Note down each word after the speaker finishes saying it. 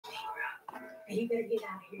Hey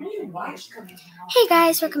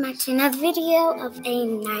guys, welcome back to another video of a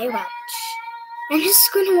night watch. I'm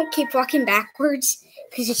just gonna keep walking backwards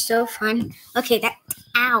because it's so fun. Okay,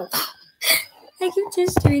 ow. I keep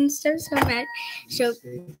just doing stuff so bad. So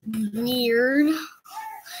weird.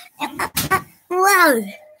 Wow.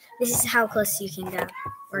 This is how close you can go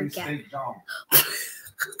or get.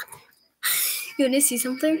 You wanna see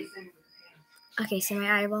something? Okay, see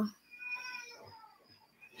my eyeball?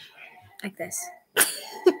 Like this.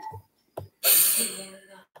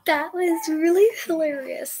 That was really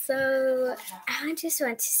hilarious. So I just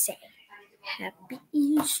want to say Happy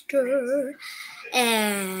Easter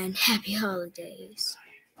and Happy Holidays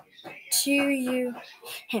to you.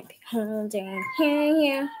 Happy holiday,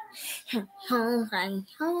 yeah. Happy holiday,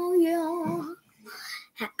 oh yeah.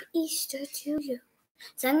 Happy Easter to you.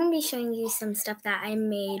 So I'm going to be showing you some stuff that I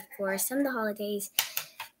made for some of the holidays.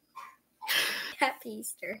 Happy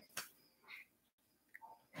Easter.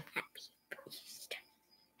 Happy Easter.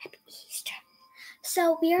 Happy Easter.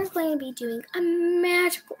 So we are going to be doing a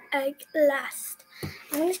magical egg last.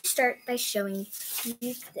 I'm going to start by showing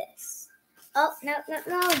you this. Oh, no,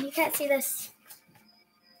 you can't see this.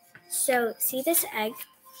 So, see this egg?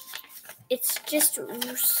 It's just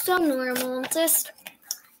so normal. Just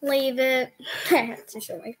leave it. I have to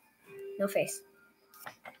show my no face.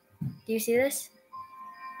 Do you see this?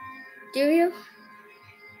 Do you?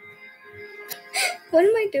 What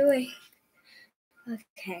am I doing?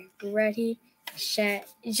 Okay, ready, set,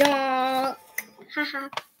 jump. Haha.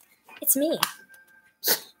 It's me.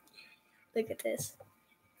 Look at this.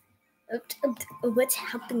 What's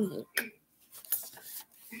happening?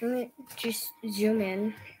 Let me just zoom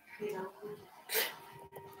in.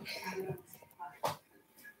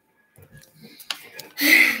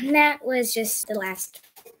 That was just the last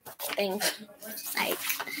thing.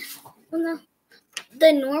 Well, no.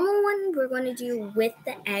 The normal one we're going to do with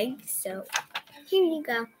the egg. So here you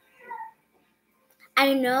go.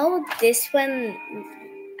 I know this one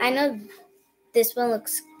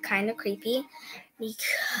looks kind of creepy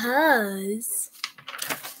because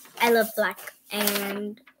I love black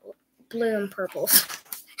and blue and purple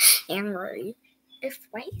and red. If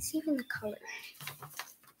white is even the color.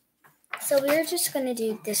 So we're just going to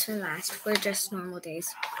do this one last for just normal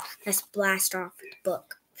days. Let's blast off the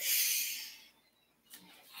book.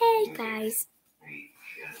 Hey guys.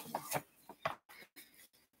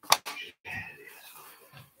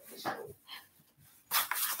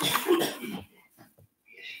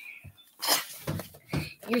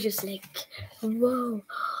 You're just like, whoa,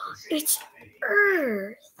 it's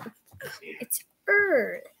Earth. It's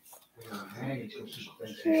Earth.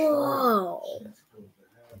 Whoa.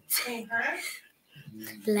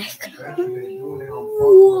 Like,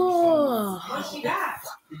 whoa.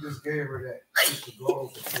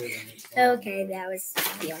 Okay, that was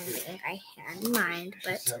the only thing I had in mind,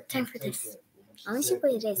 but time for this. Let me see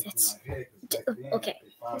what it is. Okay,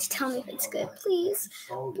 just tell me if it's good, please.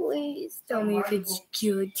 Please tell me if it's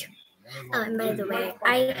good. And by the way,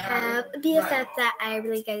 I have a BFF that I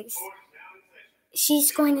really guys.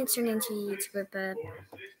 She's going to turn into a YouTuber, but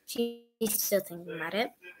she's still thinking about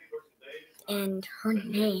it. And her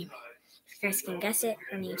name, if you guys can guess it,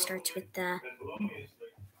 her name starts with the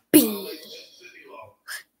B.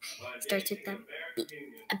 Starts with the B.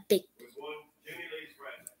 A big B.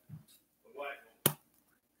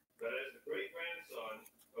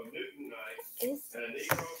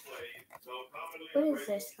 What is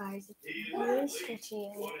this, guys? It's really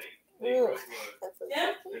sketchy.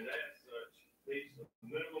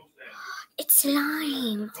 It's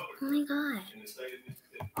slime. Oh my god.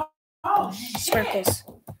 Sparkles.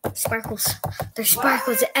 Sparkles. There's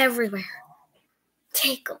sparkles everywhere.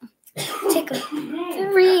 Take them. Take them.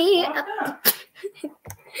 3.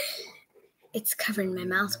 It's covering my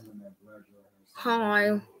mouth.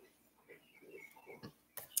 Hi.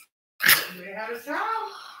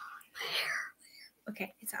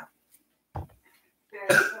 Okay, it's out.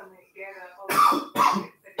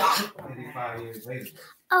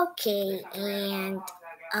 Okay, and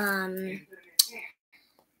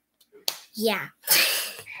yeah.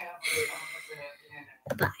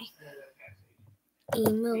 Bye.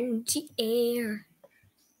 Emoji air.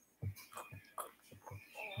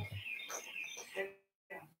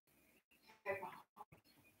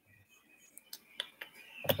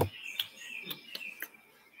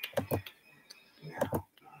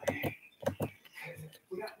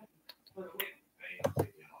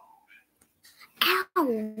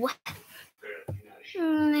 Ow!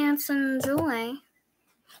 That's enjoy.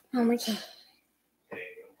 Oh my god.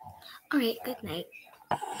 Alright, good night.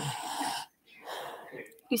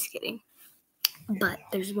 Just kidding. But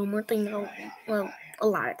there's one more thing, well, a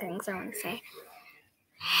lot of things I want to say.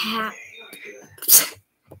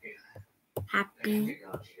 Happy.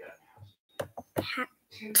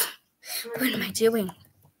 What am I doing?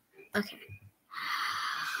 Okay.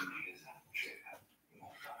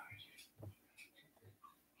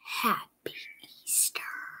 Happy Easter.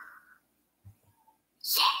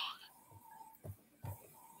 Yeah.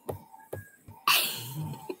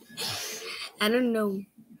 I don't know,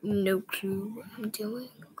 no clue what I'm doing.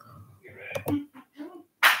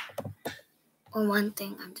 Or one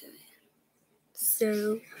thing I'm doing.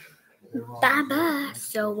 So, bye-bye.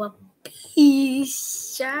 So,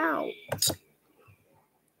 peace out.